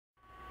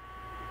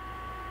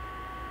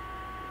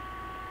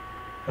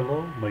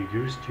Hello, my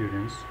dear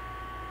students.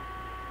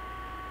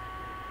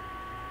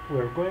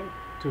 We're going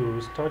to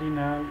study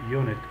now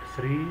Unit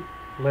 3,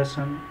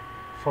 Lesson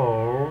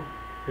 4.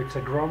 It's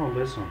a grammar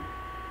lesson.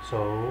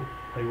 So,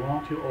 I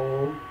want you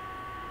all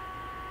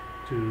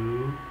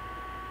to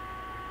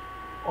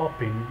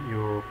open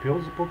your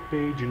Pills book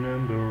page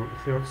number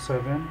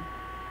 37.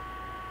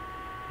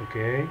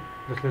 Okay,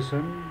 let's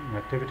listen.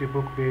 Activity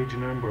book page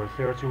number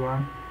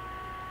 31.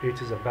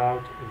 It is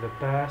about the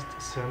past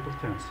simple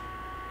tense.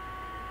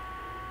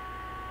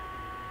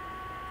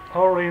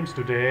 Our aims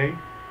today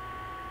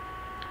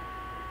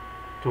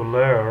to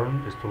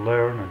learn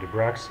and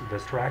practice the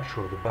structure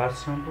of the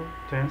past simple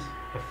tense,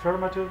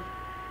 affirmative,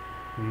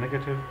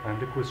 negative,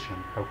 and a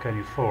question. How can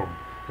you form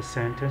a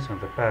sentence in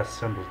the past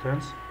simple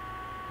tense,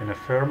 an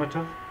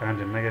affirmative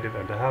and a negative,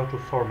 and how to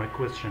form a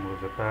question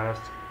with the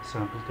past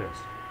simple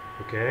tense.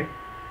 Okay?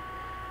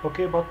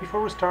 Okay, but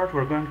before we start,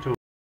 we're going to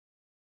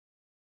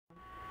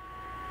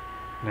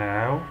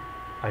now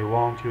I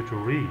want you to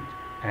read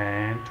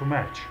and to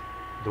match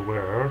the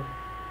word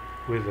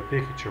with the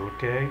picture.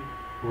 Okay?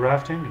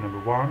 Rafting, number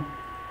 1.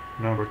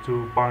 Number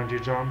 2, bungee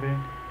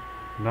jumping.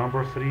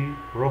 Number 3,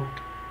 rock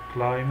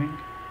climbing.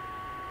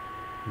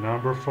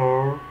 Number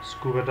 4,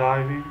 scuba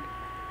diving.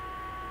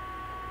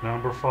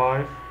 Number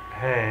 5,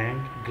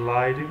 hang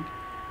gliding.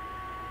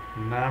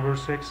 Number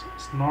 6,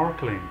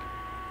 snorkeling.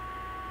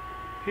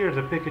 Here are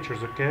the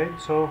pictures, okay?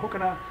 So who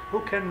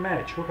can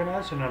match? Who can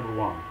answer number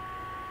 1?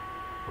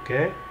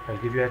 Okay? I'll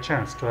give you a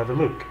chance to have a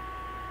look.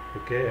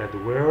 Okay, at the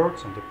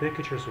words and the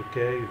pictures,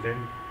 okay?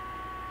 Then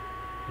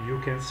you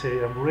can say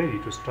I'm ready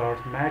to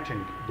start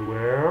matching the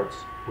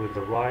words with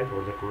the right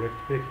or the correct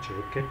picture.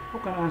 Okay, who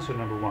can answer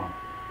number 1?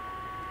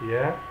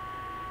 Yeah,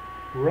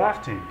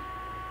 rafting.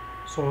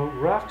 So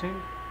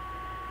rafting,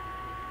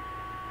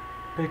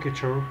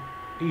 picture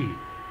E.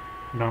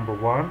 Number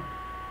 1,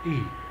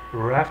 E,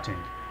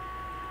 rafting.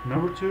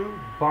 Number 2,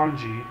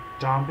 bungee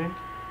jumping.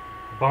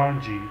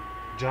 Bungee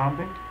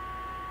jumping.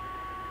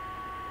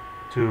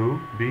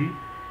 2, B,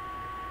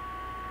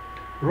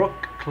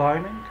 rock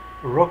climbing.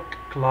 Rock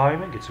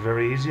climbing, it's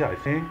very easy, I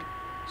think.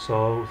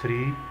 So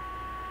 3,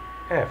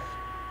 F.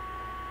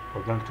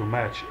 We're going to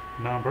match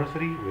number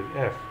 3 with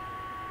F.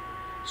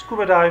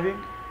 Scuba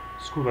diving,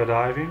 scuba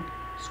diving,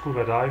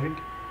 scuba diving,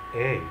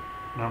 A.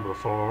 Number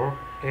 4,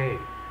 A.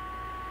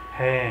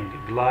 Hang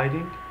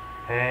gliding,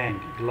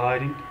 hang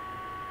gliding.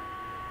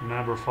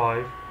 Number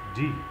 5,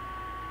 D.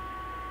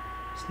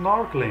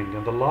 Snorkeling,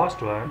 and the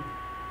last one,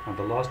 and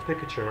the last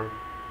picture,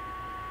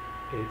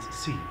 it's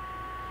C.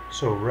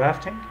 So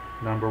rafting,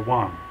 number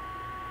 1,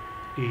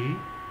 E.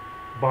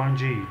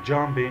 Bungee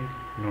jumping,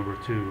 number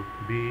 2,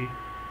 B.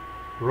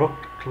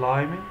 Rock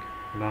climbing,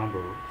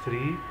 number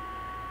 3,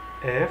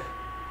 F.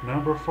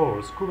 Number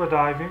 4, scuba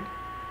diving,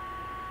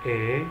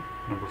 A.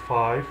 Number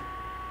 5,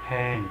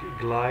 hang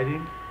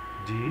gliding,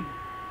 D.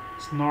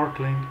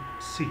 Snorkeling,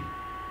 C.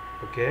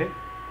 Okay?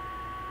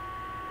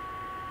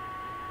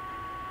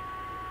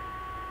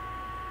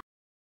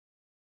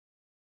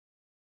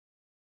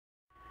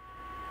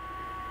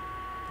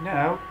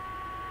 Now,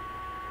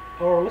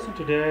 our lesson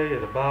today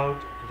is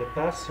about the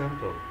past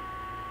simple.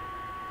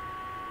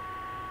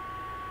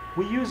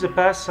 We use the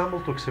past simple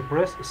to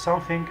express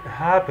something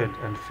happened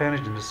and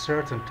finished in a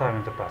certain time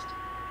in the past.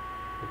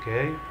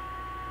 Okay?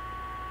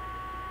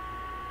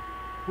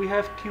 We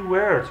have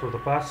keywords for the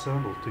past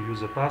simple. To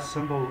use the past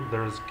simple,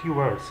 there's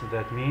keywords.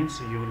 That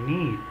means you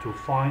need to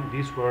find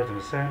these words in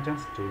a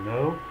sentence to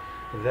know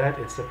that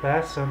it's a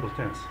past simple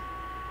tense.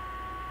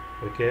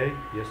 Okay?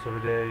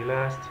 Yesterday,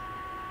 last,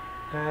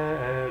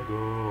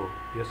 ago.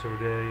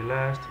 Yesterday,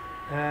 last,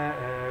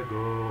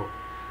 ago.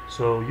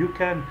 So you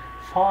can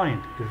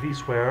find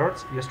these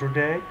words,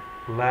 yesterday,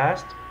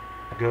 last,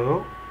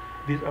 ago.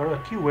 These are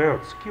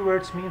keywords.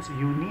 Keywords means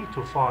you need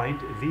to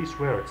find these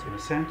words in a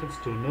sentence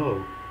to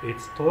know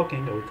it's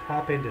talking or it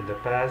happened in the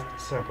past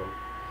simple.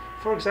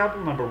 For example,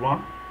 number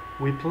 1,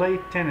 we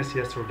played tennis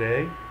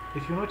yesterday.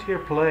 If you note here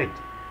played,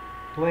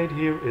 played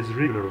here is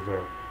regular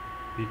verb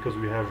because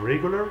we have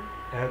regular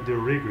and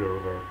irregular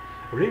verb.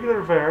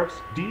 Regular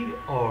verbs, D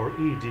or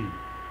ED.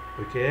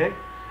 Okay?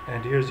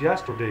 And here's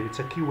yesterday. It's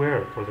a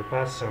keyword for the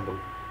past simple.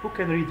 Who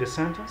can read the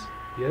sentence?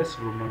 Yes,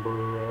 group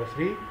number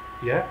 3.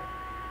 Yeah.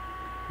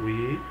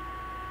 We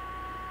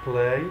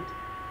played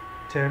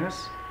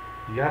tennis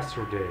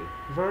yesterday.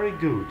 Very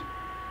good.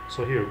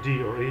 So here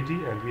D or ED,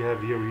 and we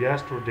have here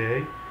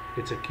yesterday.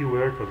 It's a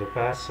keyword for the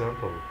past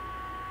simple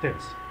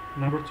tense.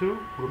 Number 2,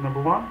 group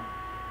number 1.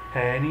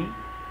 Annie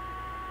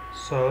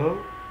saw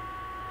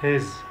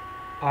his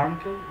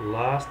uncle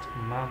last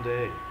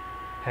Monday.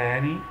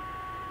 Annie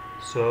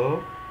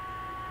saw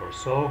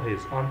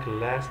his uncle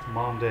last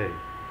Monday.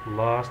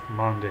 Last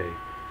Monday.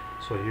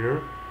 So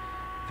here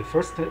the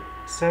first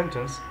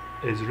sentence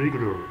is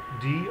regular,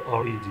 D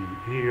or ED.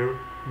 Here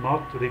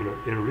not regular,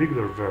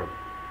 irregular verb.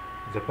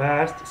 The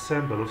past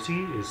simple of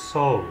C is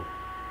saw,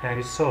 and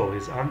he saw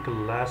his uncle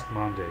last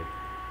Monday.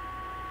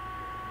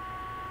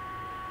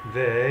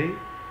 They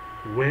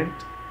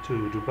went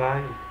to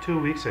Dubai 2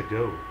 weeks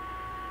ago.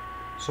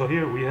 So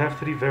here we have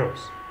 3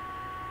 verbs.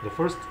 The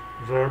first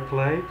verb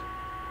played,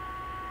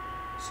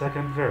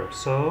 second verb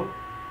saw,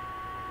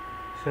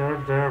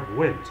 third verb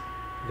went.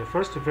 The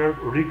first verb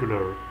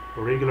regular.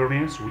 Regular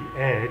means we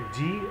add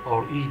d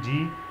or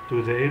ed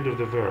to the end of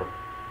the verb.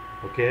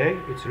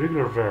 Okay, it's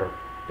regular verb.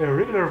 A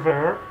regular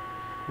verb,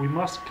 we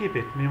must keep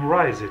it,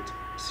 memorize it.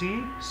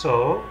 See,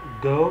 so,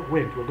 go,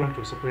 went. We're going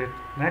to separate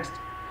next.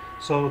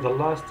 So the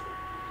last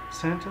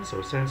sentence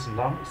or sentence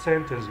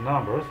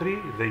number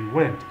 3, they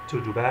went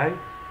to Dubai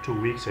 2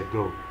 weeks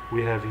ago.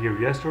 We have here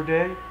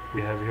yesterday,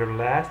 we have here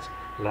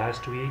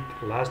last week,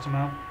 last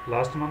month,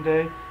 last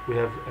Monday, we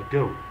have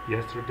ago,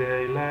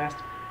 yesterday, last,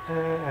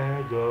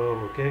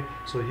 ago. Okay,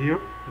 so here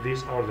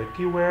these are the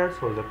keywords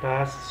for the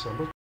past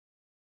simple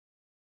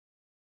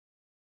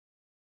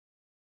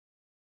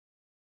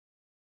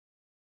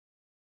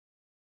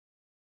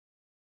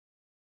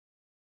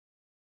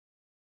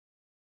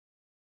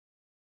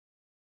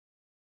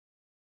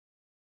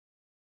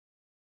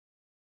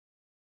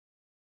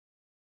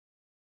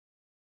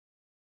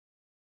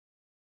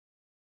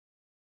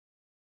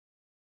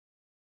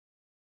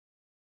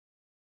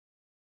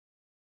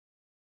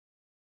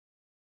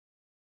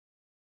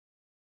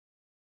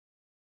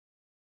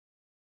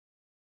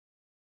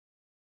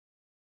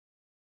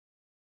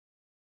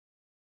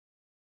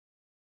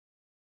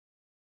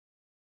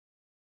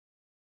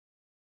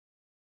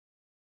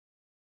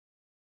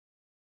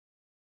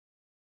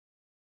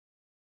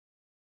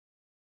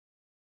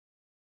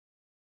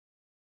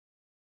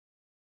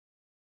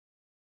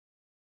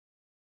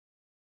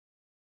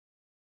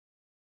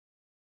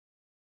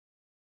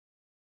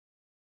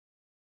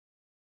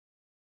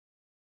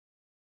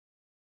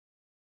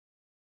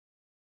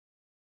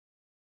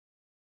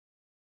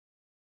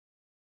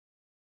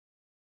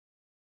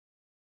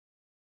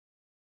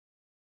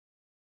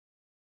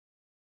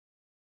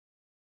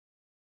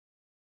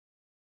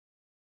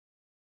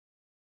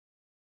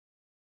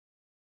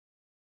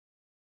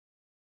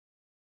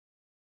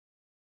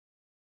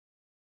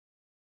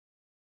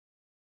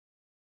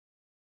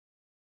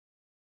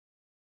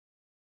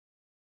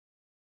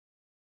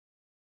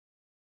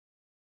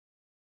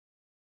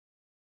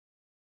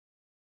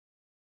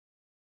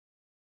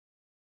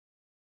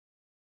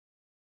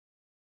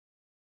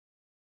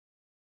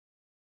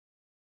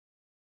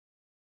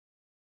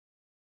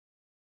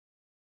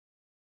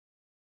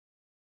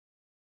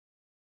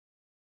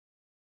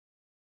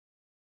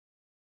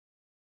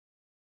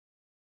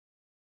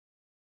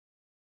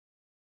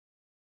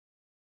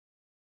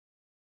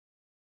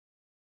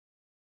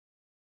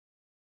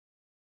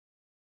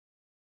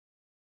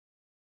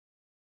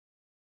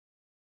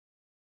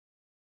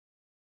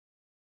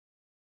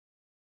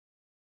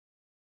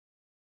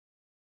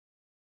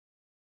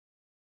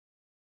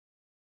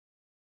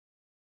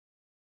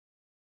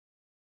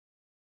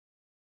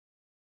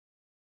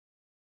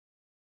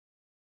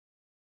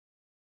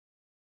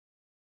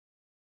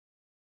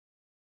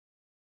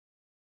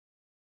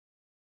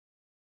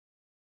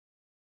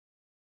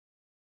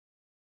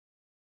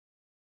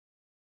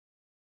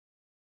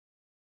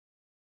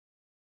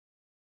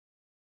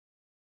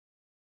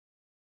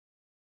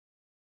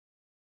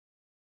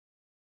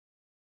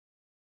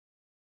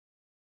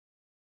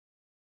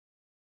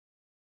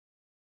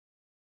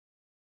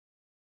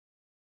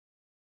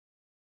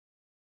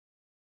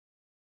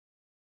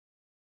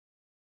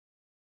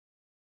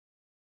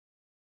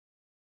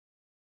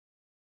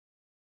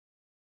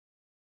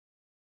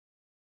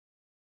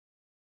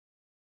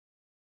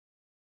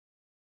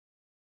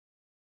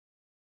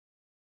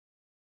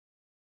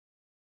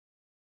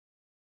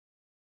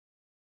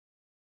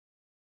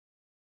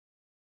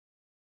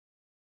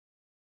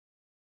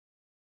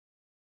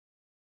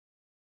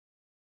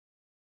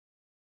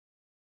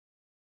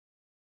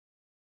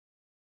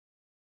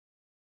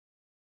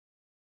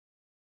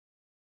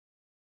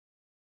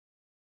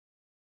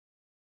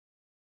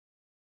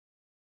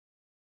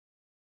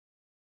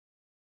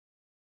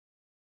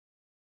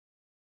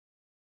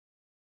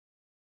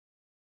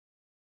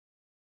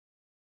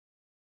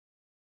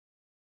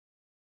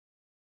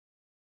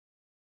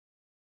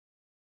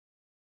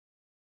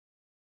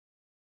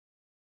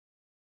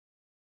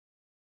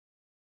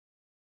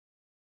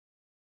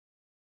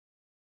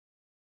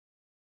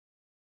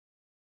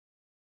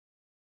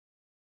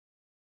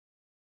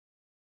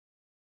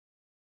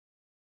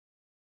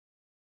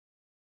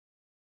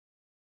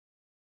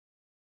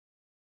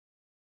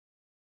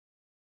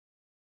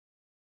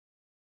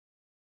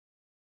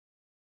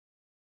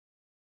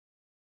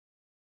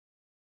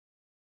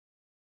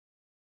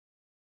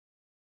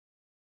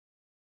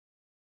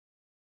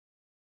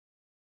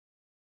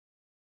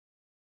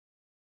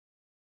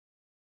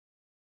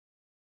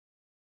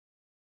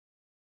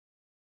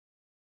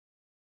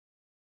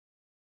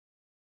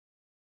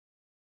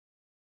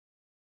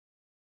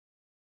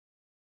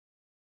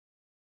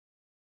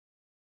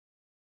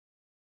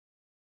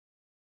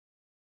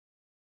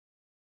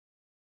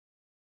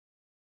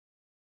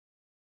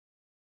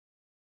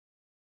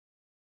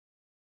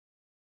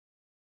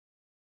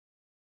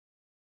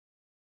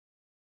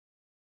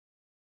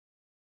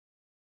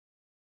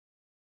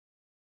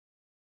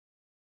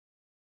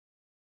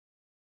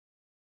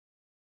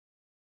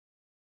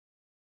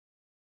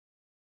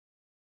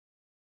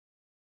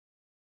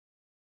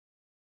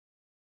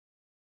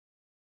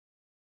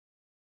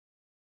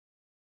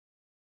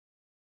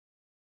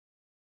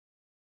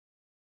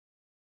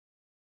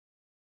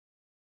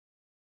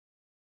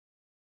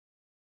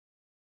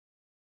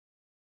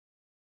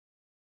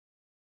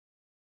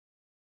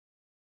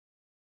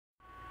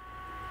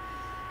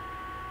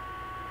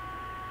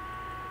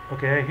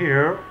Okay,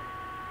 here,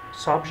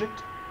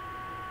 subject,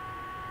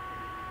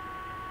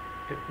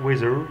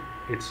 whether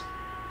it's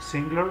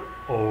singular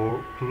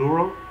or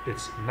plural,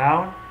 it's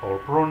noun or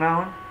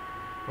pronoun.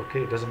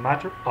 Okay, it doesn't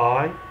matter.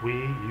 I,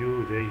 we,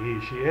 you, they,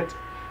 he, she, it.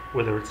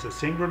 Whether it's a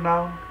singular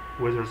noun,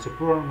 whether it's a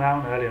plural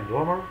noun, Ali and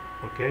Omar.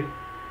 Okay.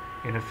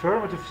 In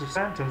affirmative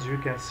sentence, you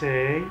can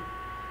say,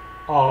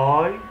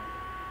 I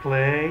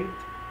played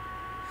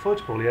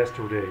football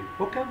yesterday.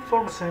 Who can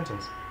form a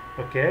sentence?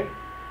 Okay.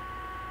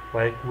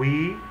 Like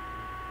we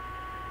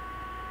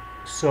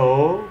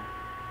saw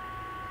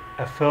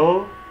a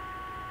film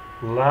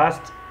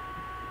last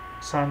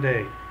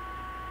Sunday.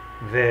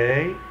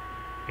 They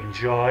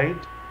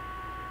enjoyed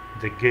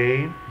the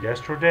game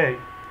yesterday.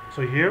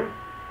 So here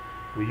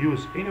we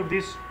use any of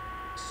these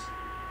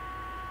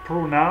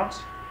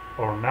pronouns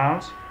or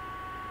nouns,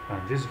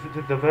 and this is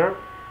the verb.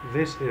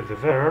 This is the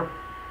verb.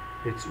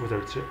 It's whether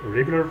it's a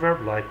regular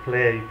verb like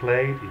play,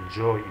 played,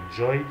 enjoy,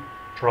 enjoyed,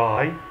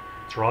 try,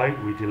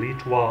 tried. We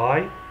delete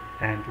y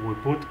and we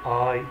put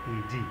ied.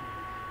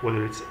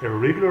 Whether it's a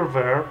regular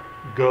verb,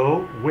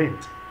 go,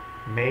 went,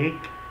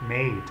 make,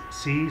 made,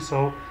 see,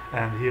 so,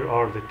 and here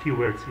are the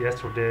keywords: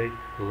 yesterday,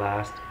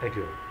 last,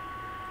 ago.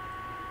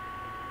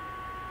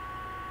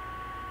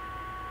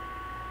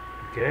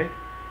 Okay.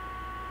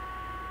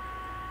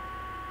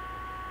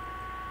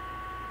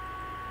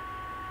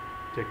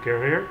 Take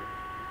care here.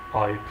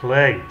 I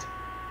played.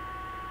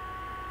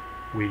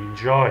 We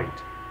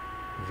enjoyed.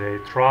 They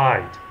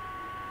tried.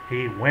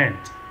 He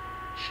went.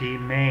 She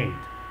made.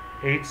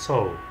 It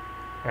saw.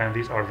 And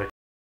these are the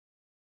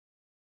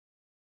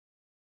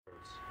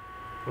words.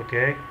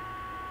 Okay.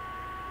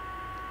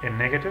 In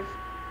negative,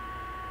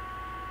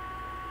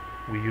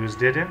 we use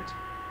didn't.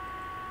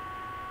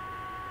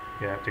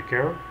 Yeah, take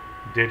care.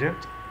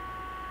 Didn't.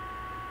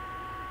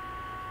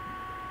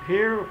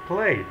 Here,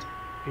 played,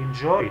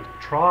 enjoyed,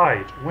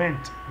 tried,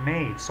 went,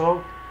 made.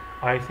 So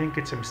I think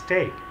it's a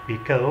mistake,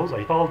 because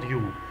I told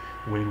you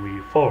when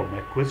we form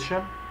a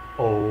question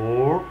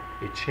or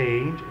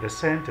change the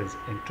sentence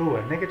into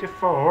a negative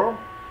form,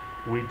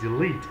 we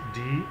delete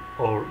d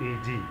or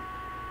ed.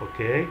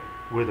 Okay,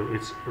 whether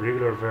it's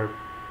regular verb.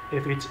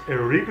 If it's a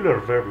regular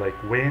verb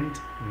like went,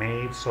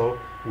 made, so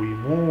we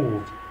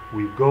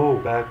go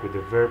back with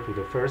the verb to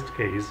the first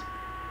case.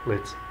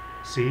 Let's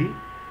see.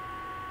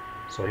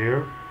 So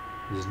here,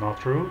 this is not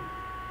true.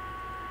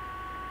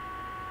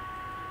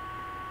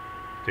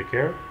 Take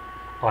care.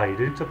 I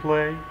didn't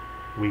play.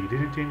 We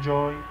didn't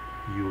enjoy.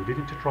 You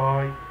didn't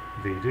try.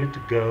 They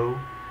didn't go.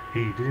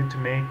 He didn't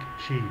make.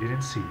 She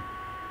didn't see.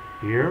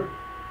 Here,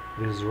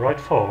 this is the right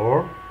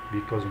form,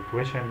 because in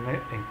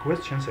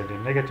questions and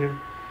in negative,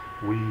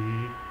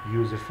 we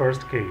use the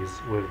first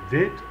case with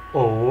did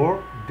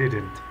or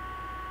didn't.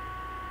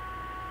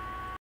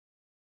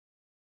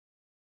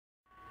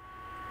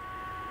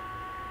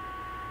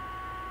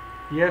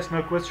 Yes,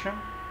 no question.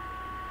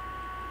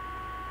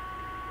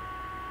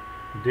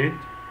 Did,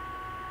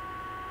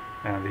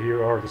 and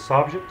here are the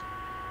subject,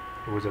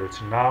 whether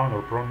it's noun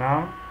or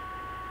pronoun,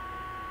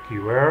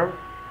 keyword,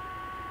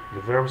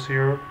 the verbs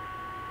here.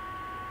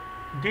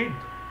 Did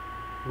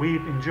we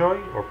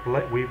enjoy or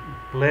we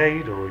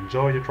played or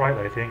enjoyed or tried?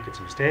 I think it's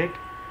a mistake.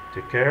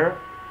 Take care.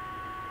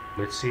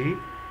 Let's see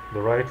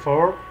the right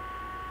form.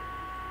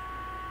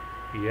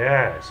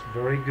 Yes,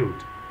 very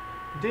good.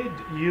 Did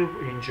you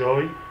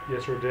enjoy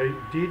yesterday?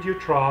 Did you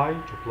try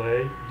to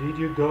play? Did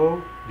you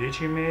go? Did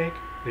you make?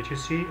 Did you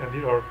see? And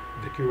these are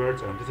the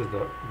keywords, and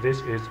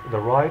this is the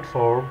right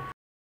form.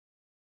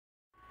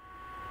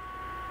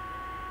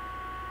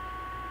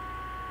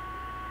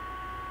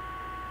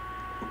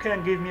 Who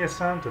can give me a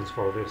sentence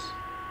for this?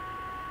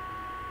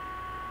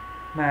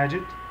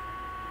 Majid.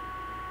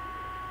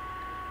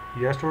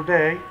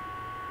 Yesterday.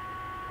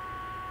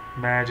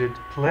 Majid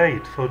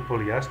played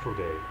football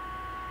yesterday.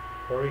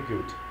 Very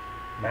good.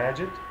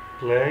 Majid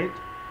played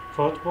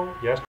football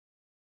yesterday.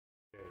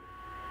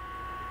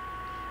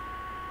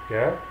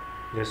 Yeah,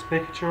 this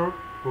picture,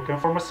 who can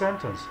form a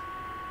sentence?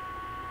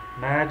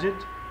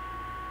 Majid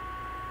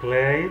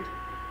played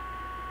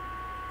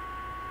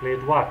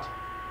what?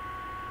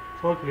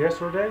 Football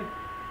yesterday.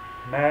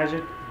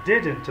 Majid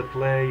didn't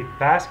play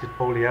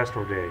basketball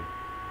yesterday.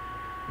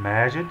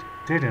 Majid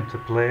didn't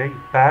play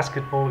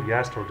basketball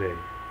yesterday.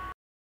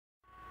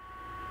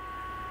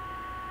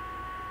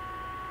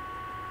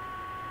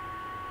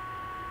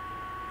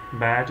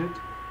 Majid,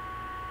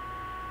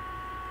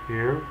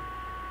 here,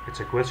 it's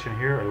a question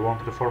here, I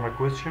wanted to form a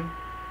question.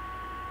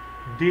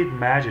 Did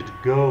Majid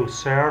go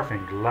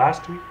surfing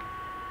last week?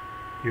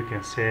 You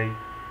can say,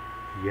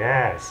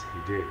 yes, he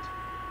did.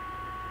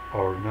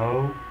 Or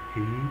no,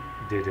 he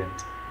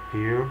didn't.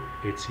 Here,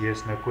 it's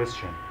yes, no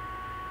question.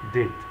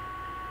 Did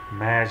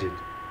Majid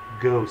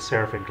go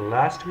surfing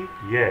last week?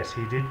 Yes,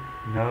 he did.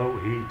 No,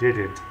 he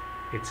didn't.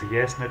 It's a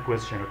yes, no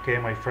question. Okay,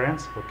 my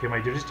friends? Okay,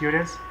 my dear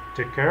students?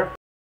 Take care.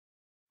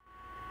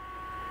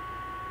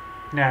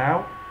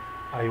 Now,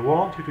 I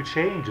want you to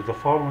change the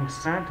following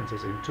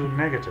sentences into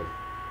negative.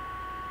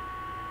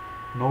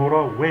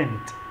 Nora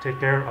went. Take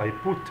care, I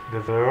put the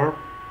verb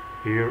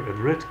here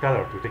in red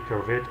color to take care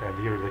of it, and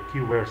here the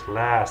keywords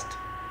last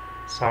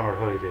summer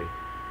holiday.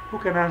 Who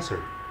can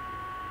answer?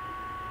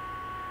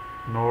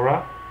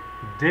 Nora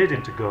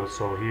didn't go.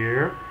 So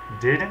here,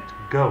 didn't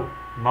go,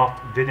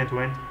 not didn't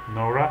went.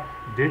 Nora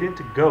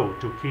didn't go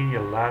to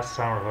Kenya last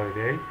summer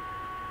holiday.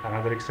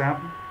 Another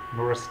example,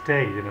 Nora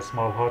stayed in a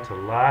small hotel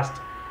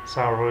last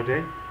summer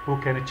holiday. Who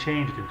can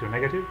change it into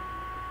negative?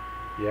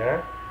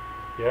 Yeah,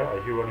 I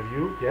hear one of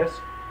you.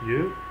 Yes,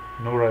 you.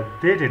 Nora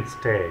didn't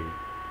stay.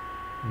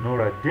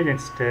 Nora didn't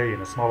stay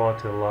in a small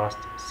hotel last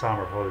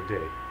summer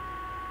holiday.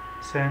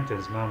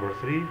 Sentence number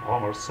 3.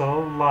 Omar saw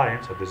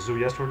lions at the zoo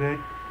yesterday.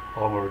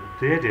 Omar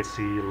didn't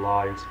see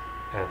lions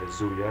at the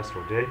zoo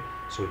yesterday.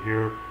 So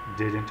here,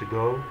 didn't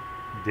go,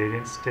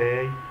 didn't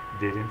stay,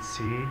 didn't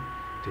see.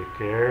 Take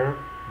care,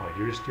 my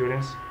dear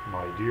students,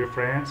 my dear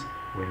friends.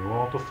 When you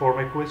want to form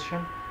a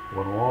question,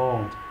 when we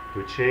want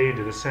to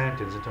change the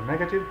sentence into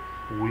negative,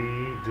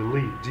 we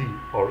delete D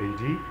or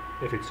ED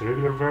if it's a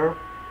regular verb,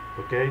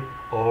 okay,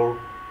 or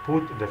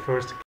put the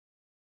first.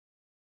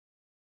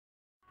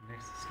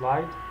 Next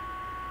slide.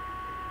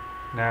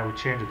 Now we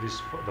change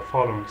the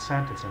following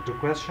sentence into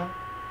question.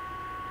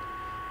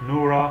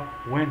 Nora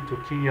went to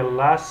Kenya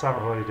last summer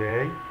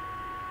holiday.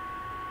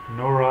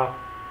 Nora,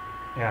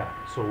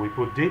 so we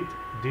put did.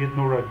 Did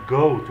Nora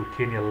go to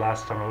Kenya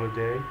last summer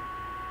holiday?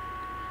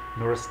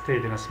 Nora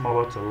stayed in a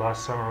small hotel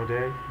last summer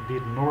holiday.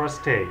 Did Nora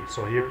stay?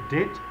 So here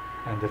did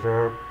and the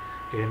verb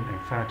in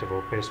infinitive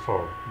or past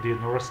form.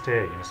 Did Nora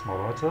stay in a small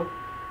hotel?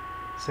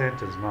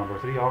 Sentence number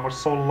 3. Omar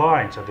saw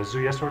lions at the zoo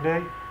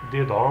yesterday.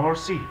 Did Omar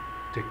see?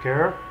 Take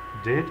care.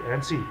 Did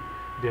and see.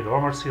 Did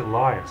Omar see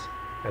lions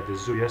at the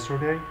zoo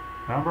yesterday?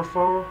 Number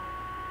 4.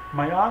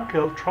 My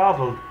uncle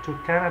traveled to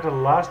Canada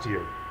last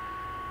year.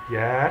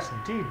 Yes,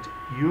 did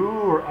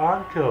your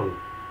uncle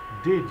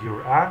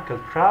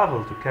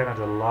travel to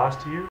Canada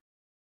last year?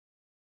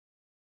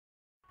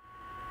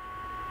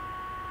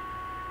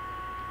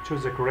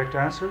 Choose the correct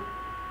answer.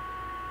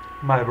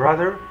 My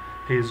brother,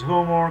 his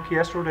homework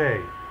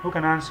yesterday. Who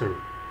can answer?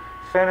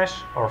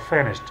 Finish or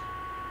finished?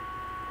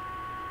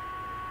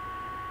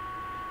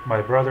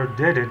 My brother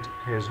didn't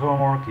his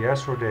homework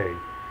yesterday.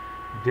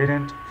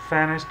 Didn't,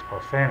 finished,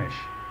 or finish.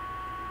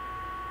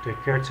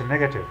 Take care, it's a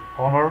negative.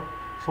 Omar,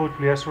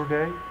 football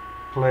yesterday.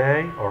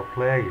 Play or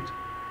played.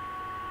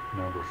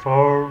 Number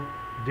 4.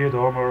 Did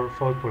Omar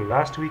football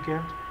last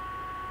weekend?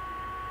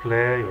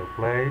 Play or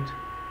played.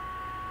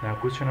 Now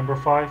question number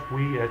 5.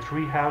 We at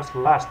treehouse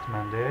last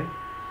Monday.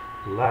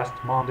 Last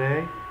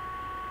Monday.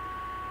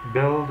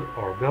 Build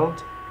or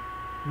built.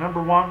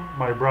 Number 1.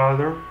 My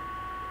brother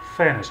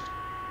finished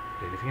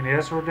anything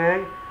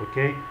yesterday,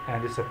 okay,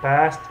 and it's a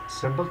past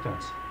simple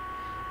tense.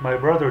 My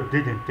brother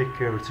didn't take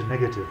care, it's a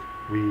negative.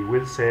 We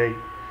will say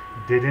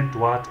didn't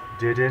what?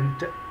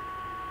 Didn't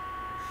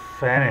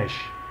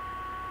finish,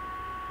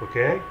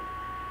 okay,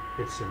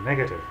 it's a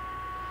negative.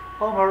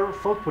 Omar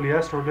football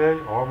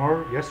yesterday.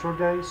 Omar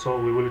yesterday, so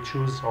we will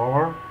choose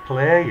Omar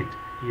played.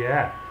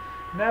 Yeah.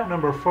 Now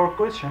number 4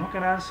 question, who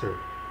can answer?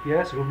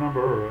 Yes, group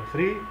number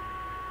 3.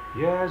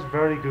 Yes,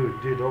 very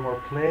good. Did Omar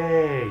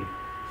play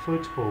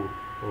football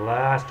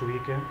last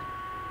weekend?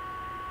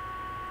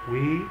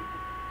 We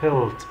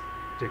built.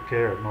 Take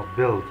care, not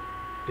build.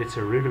 It's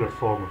a regular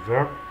form of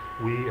verb.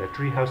 We at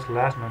treehouse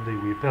last Monday.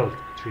 We built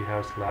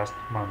treehouse last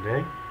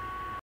Monday.